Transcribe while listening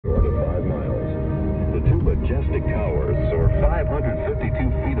majestic towers soar 552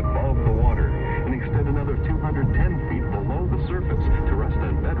 feet above the water and extend another 210 feet below the surface to rest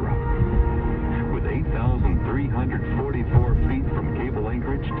on bedrock. With 8,344 feet from cable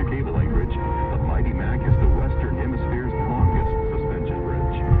anchorage to cable anchorage, the mighty Mac is the Western Hemisphere's longest suspension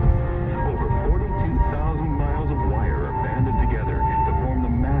bridge. Over 42,000 miles of wire are banded together to form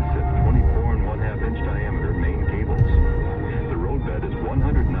the massive 24 1/2 inch diameter main cables. The roadbed is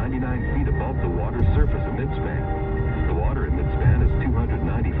 199 feet above the water's surface in midspan. The water in midspan is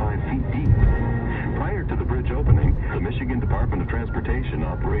 295 feet deep. Prior to the bridge opening, the Michigan Department of Transportation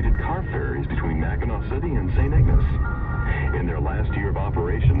operated car ferries between Mackinaw City and Saint Ignace. In their last year of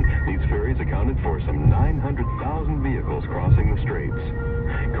operation, these ferries accounted for some 900,000 vehicles crossing the straits.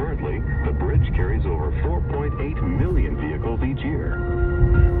 Currently, the bridge carries over 4.8 million vehicles each year.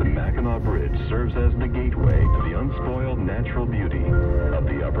 The Mackinaw Bridge serves as the gateway to the unspoiled natural beauty of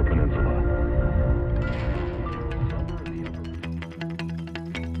the Upper Peninsula.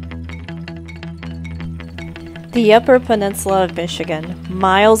 The Upper Peninsula of Michigan,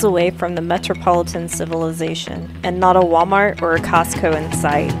 miles away from the metropolitan civilization, and not a Walmart or a Costco in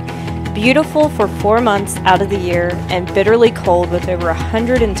sight. Beautiful for 4 months out of the year, and bitterly cold with over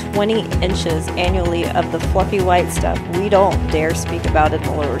 120 inches annually of the fluffy white stuff we don't dare speak about in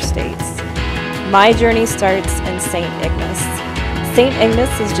the lower states. My journey starts in Saint Ignace. Saint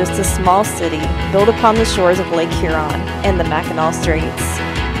Ignace is just a small city built upon the shores of Lake Huron and the Mackinaw Straits.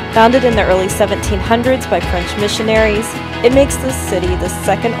 Founded in the early 1700s by French missionaries, it makes this city the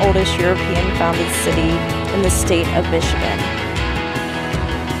second oldest European-founded city in the state of Michigan.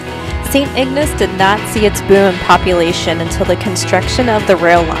 St. Ignace did not see its boom in population until the construction of the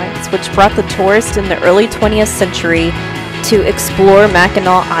rail lines, which brought the tourists in the early 20th century to explore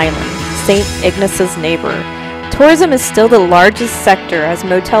Mackinac Island, St. Ignace's neighbor. Tourism is still the largest sector as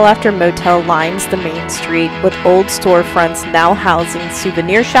motel after motel lines the main street, with old storefronts now housing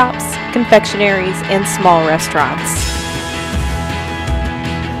souvenir shops, confectionaries, and small restaurants.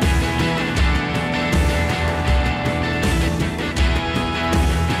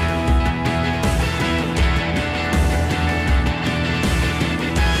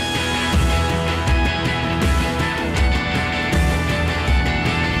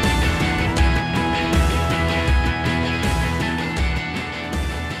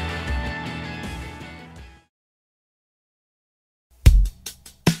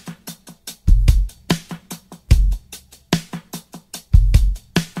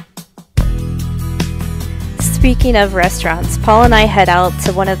 Speaking of restaurants, Paul and I head out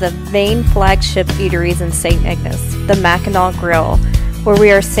to one of the main flagship eateries in St. Ignace, the Mackinaw Grill, where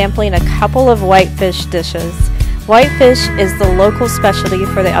we are sampling a couple of whitefish dishes. Whitefish is the local specialty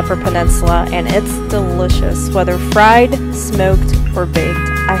for the Upper Peninsula, and it's delicious, whether fried, smoked, or baked.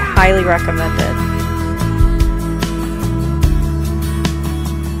 I highly recommend it.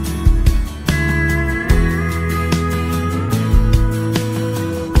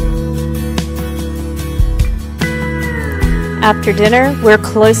 After dinner, we're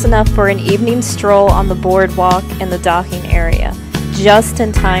close enough for an evening stroll on the boardwalk and the docking area, just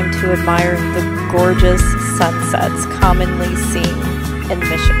in time to admire the gorgeous sunsets commonly seen in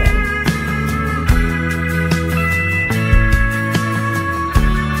Michigan.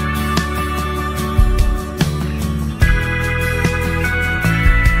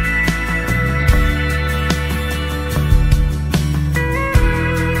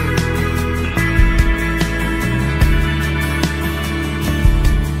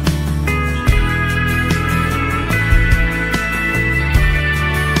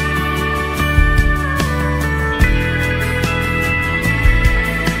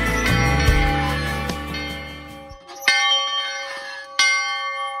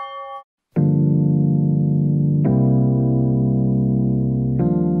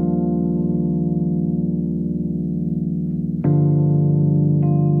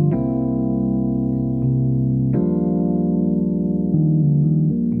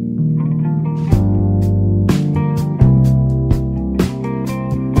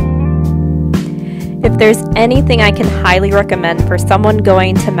 If there's anything I can highly recommend for someone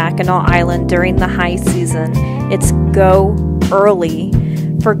going to Mackinac Island during the high season, it's go early.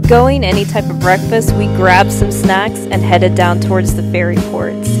 For going any type of breakfast, we grabbed some snacks and headed down towards the ferry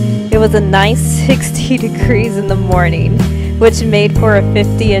ports. It was a nice 60 degrees in the morning, which made for a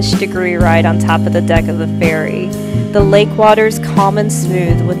 50-ish degree ride on top of the deck of the ferry. The lake water's calm and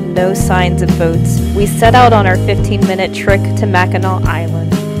smooth with no signs of boats. We set out on our 15-minute trek to Mackinac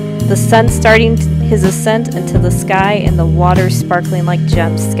Island. The sun starting his ascent into the sky and the water sparkling like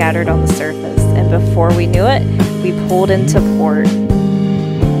gems scattered on the surface. And before we knew it, we pulled into port.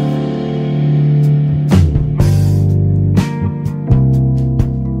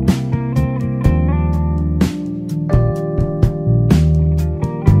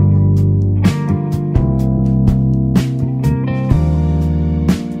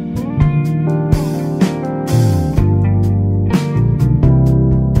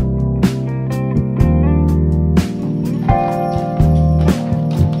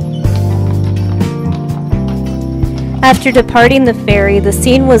 After departing the ferry, the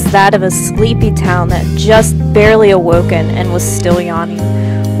scene was that of a sleepy town that just barely awoken and was still yawning.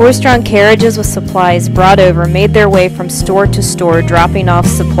 Horse-drawn carriages with supplies brought over made their way from store to store, dropping off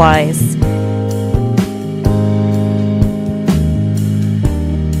supplies.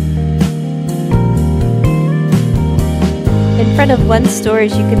 In front of one store,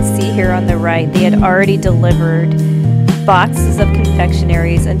 as you can see here on the right, they had already delivered boxes of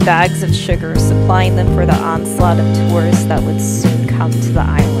confectionaries and bags of sugar, supplying them for the onslaught of tourists that would soon come to the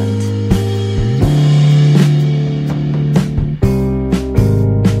island.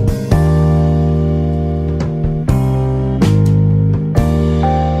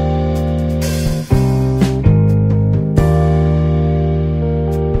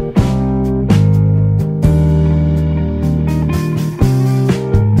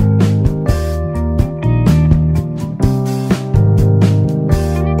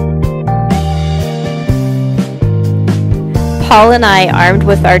 Paul and I, armed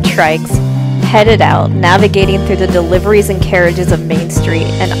with our trikes, headed out, navigating through the deliveries and carriages of Main Street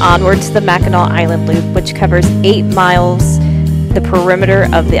and onward to the Mackinac Island Loop, which covers 8 miles the perimeter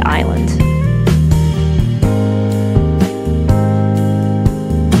of the island.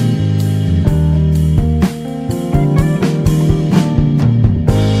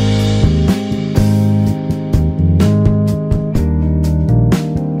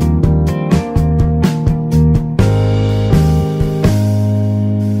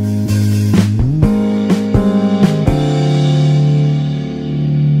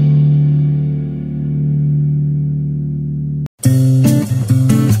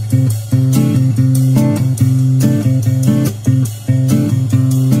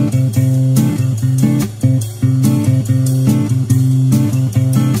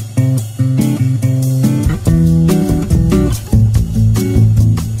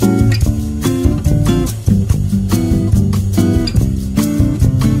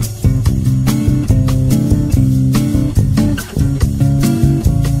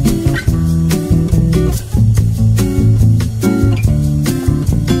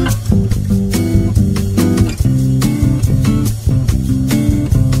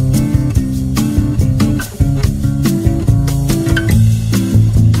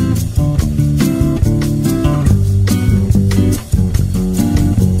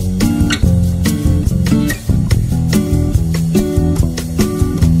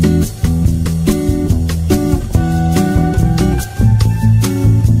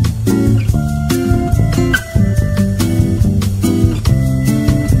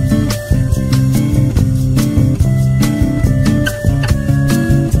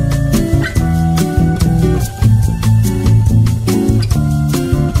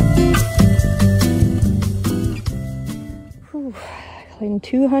 Climbed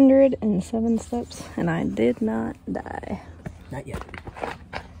 207 steps and I did not die. Not yet.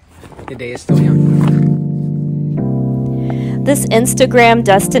 The day is still young. This Instagram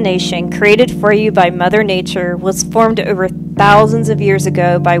destination, created for you by Mother Nature, was formed over thousands of years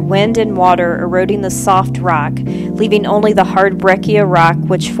ago by wind and water eroding the soft rock, leaving only the hard breccia rock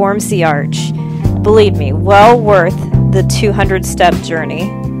which forms the arch. Believe me, well worth the 200-step journey.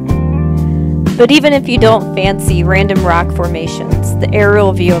 But even if you don't fancy random rock formations, the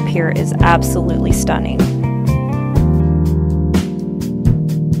aerial view up here is absolutely stunning.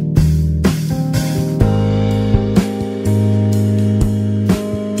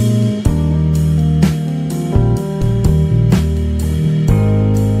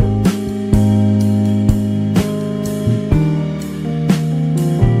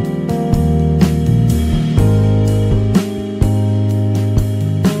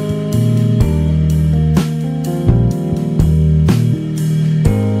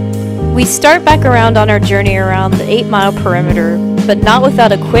 We start back around on our journey around the 8-mile perimeter, but not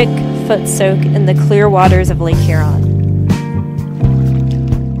without a quick foot soak in the clear waters of Lake Huron.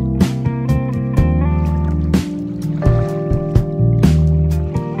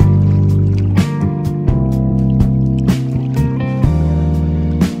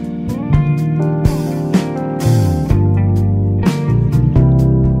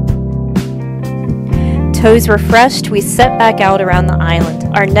 Toes refreshed, we set back out around the island.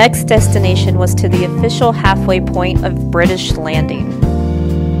 Our next destination was to the official halfway point of British Landing.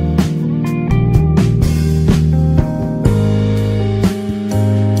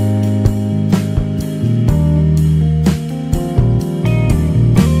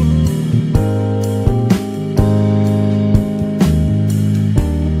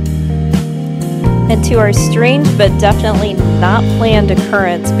 And to our strange but definitely not planned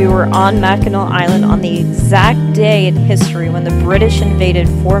occurrence, we were on Mackinac Island on the exact day in history when the British invaded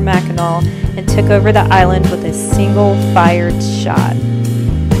Fort Mackinac and took over the island with a single fired shot.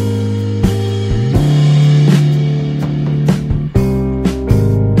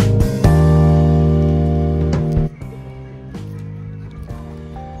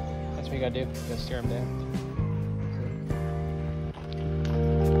 That's what you gotta do. You gotta steer them down.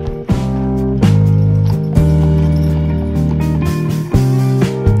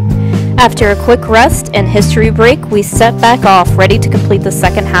 After a quick rest and history break, we set back off, ready to complete the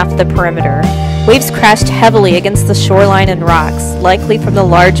second half of the perimeter. Waves crashed heavily against the shoreline and rocks, likely from the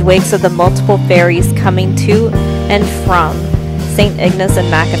large wakes of the multiple ferries coming to and from Saint Ignace and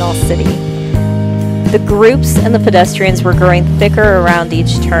Mackinaw City. The groups and the pedestrians were growing thicker around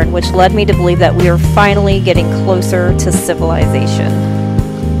each turn, which led me to believe that we were finally getting closer to civilization.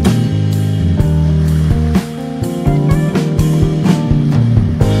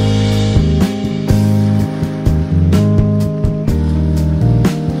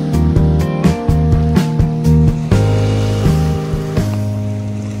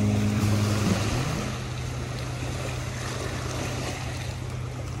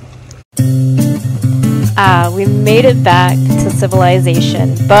 We made it back to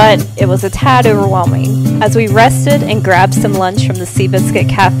civilization, but it was a tad overwhelming. As we rested and grabbed some lunch from the Seabiscuit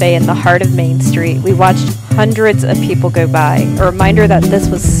Cafe in the heart of Main Street, we watched hundreds of people go by, a reminder that this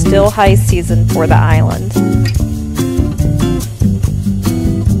was still high season for the island.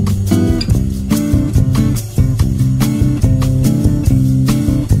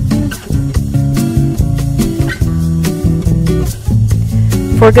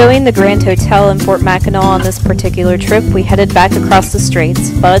 Foregoing the Grand Hotel in Fort Mackinac on this particular trip, we headed back across the straits,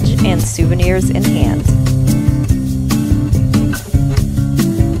 fudge and souvenirs in hand.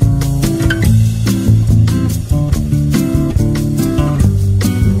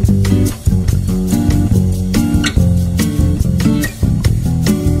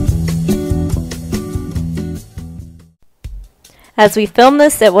 As we filmed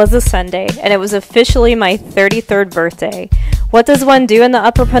this, it was a Sunday, and it was officially my 33rd birthday. What does one do in the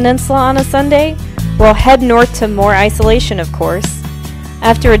Upper Peninsula on a Sunday? Well, head north to more isolation, of course.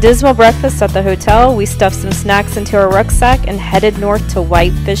 After a dismal breakfast at the hotel, we stuffed some snacks into our rucksack and headed north to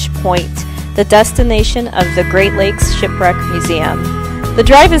Whitefish Point, the destination of the Great Lakes Shipwreck Museum. The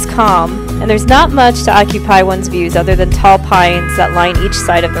drive is calm, and there's not much to occupy one's views other than tall pines that line each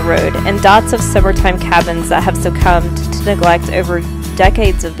side of the road and dots of summertime cabins that have succumbed to neglect over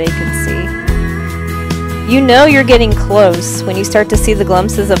decades of vacancy. You know you're getting close when you start to see the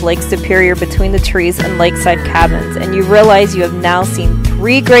glimpses of Lake Superior between the trees and lakeside cabins, and you realize you have now seen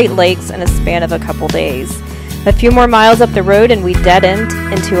 3 Great Lakes in a span of a couple days. A few more miles up the road and we dead end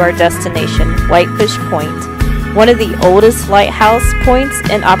into our destination, Whitefish Point, one of the oldest lighthouse points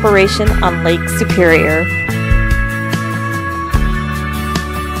in operation on Lake Superior.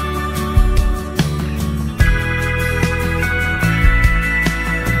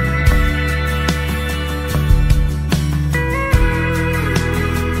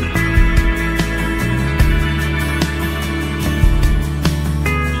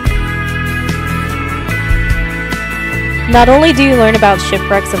 Not only do you learn about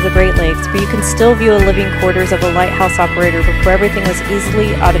shipwrecks of the Great Lakes, but you can still view a living quarters of a lighthouse operator before everything was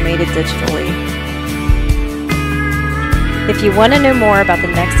easily automated digitally. If you want to know more about the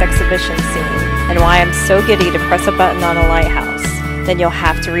next exhibition scene and why I'm so giddy to press a button on a lighthouse, then you'll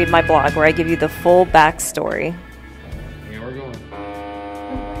have to read my blog where I give you the full backstory. Yeah, we're going.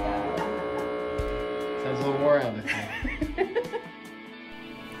 Sounds a little more out of it.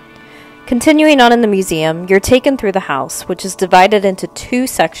 Continuing on in the museum, you're taken through the house, which is divided into 2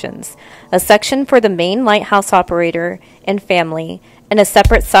 sections, a section for the main lighthouse operator and family, and a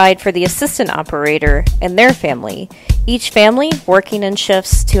separate side for the assistant operator and their family, each family working in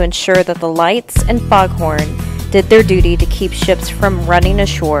shifts to ensure that the lights and foghorn did their duty to keep ships from running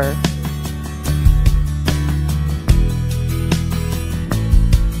ashore.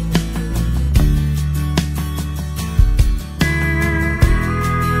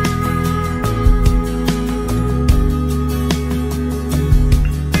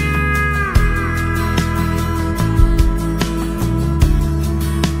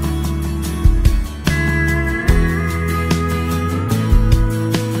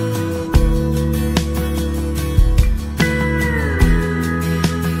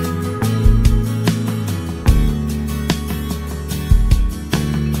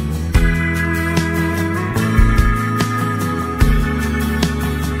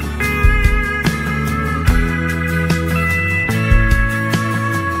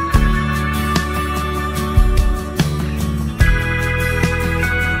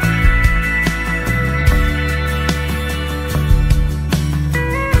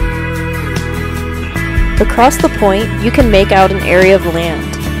 Across the point, you can make out an area of land.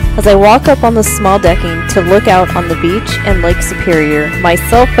 As I walk up on the small decking to look out on the beach and Lake Superior, my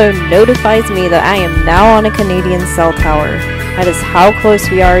cell phone notifies me that I am now on a Canadian cell tower. That is how close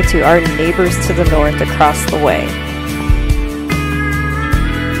we are to our neighbors to the north across the way.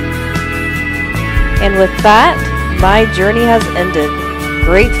 And with that, my journey has ended.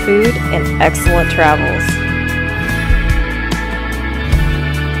 Great food and excellent travels.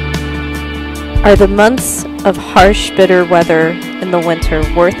 Are the months of harsh, bitter weather in the winter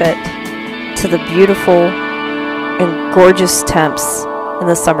worth it to the beautiful and gorgeous temps in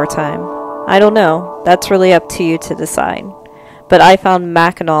the summertime? I don't know. That's really up to you to decide. But I found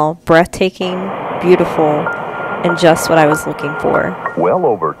Mackinaw breathtaking, beautiful, and just what I was looking for. Well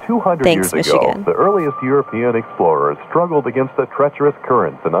over 200 Thanks, years ago, Michigan. the earliest European explorers struggled against the treacherous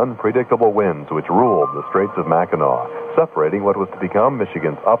currents and unpredictable winds which ruled the Straits of Mackinaw, separating what was to become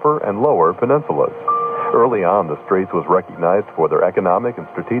Michigan's upper and lower peninsulas. Early on, the Straits was recognized for their economic and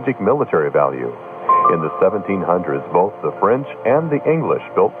strategic military value. In the 1700s, both the French and the English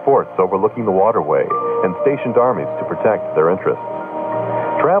built forts overlooking the waterway and stationed armies to protect their interests.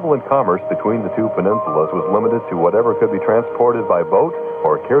 Travel and commerce between the two peninsulas was limited to whatever could be transported by boat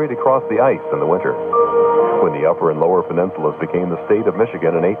or carried across the ice in the winter. When the upper and lower peninsulas became the state of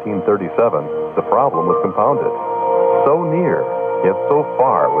Michigan in 1837, the problem was compounded. So near, yet so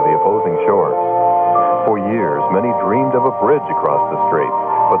far were the opposing shores. For years, many dreamed of a bridge across the strait,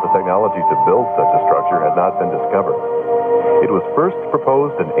 but the technology to build such a structure had not been discovered. It was first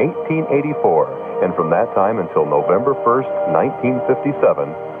proposed in 1884, and from that time until November 1st,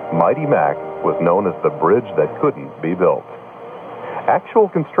 1957, Mighty Mac was known as the bridge that couldn't be built. Actual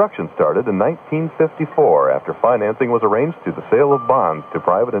construction started in 1954 after financing was arranged through the sale of bonds to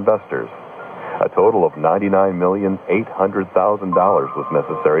private investors. A total of $99,800,000 was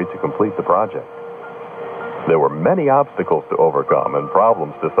necessary to complete the project. There were many obstacles to overcome and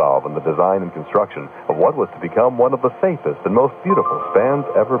problems to solve in the design and construction of what was to become one of the safest and most beautiful spans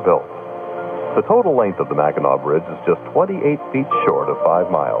ever built. The total length of the Mackinaw Bridge is just 28 feet short of 5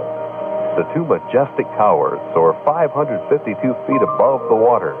 miles. The two majestic towers soar 552 feet above the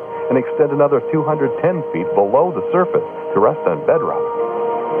water and extend another 210 feet below the surface to rest on bedrock.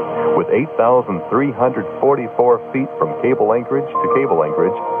 With 8,344 feet from cable anchorage to cable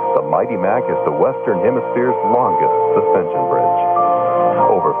anchorage, the Mighty Mac is the Western Hemisphere's longest suspension bridge.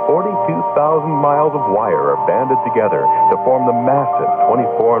 Over 42,000 miles of wire are banded together to form the massive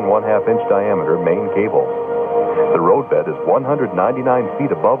 24.5-inch diameter main cable. The roadbed is 199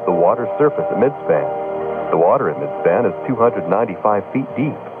 feet above the water's surface at midspan. The water at midspan is 295 feet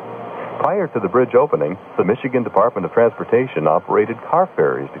deep. Prior to the bridge opening, the Michigan Department of Transportation operated car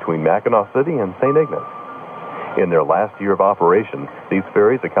ferries between Mackinaw City and Saint Ignace. In their last year of operation, these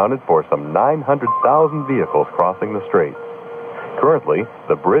ferries accounted for some 900,000 vehicles crossing the strait. Currently,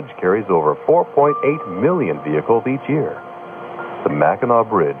 the bridge carries over 4.8 million vehicles each year. The Mackinaw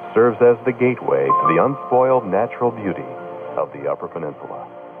Bridge serves as the gateway to the unspoiled natural beauty of the Upper Peninsula.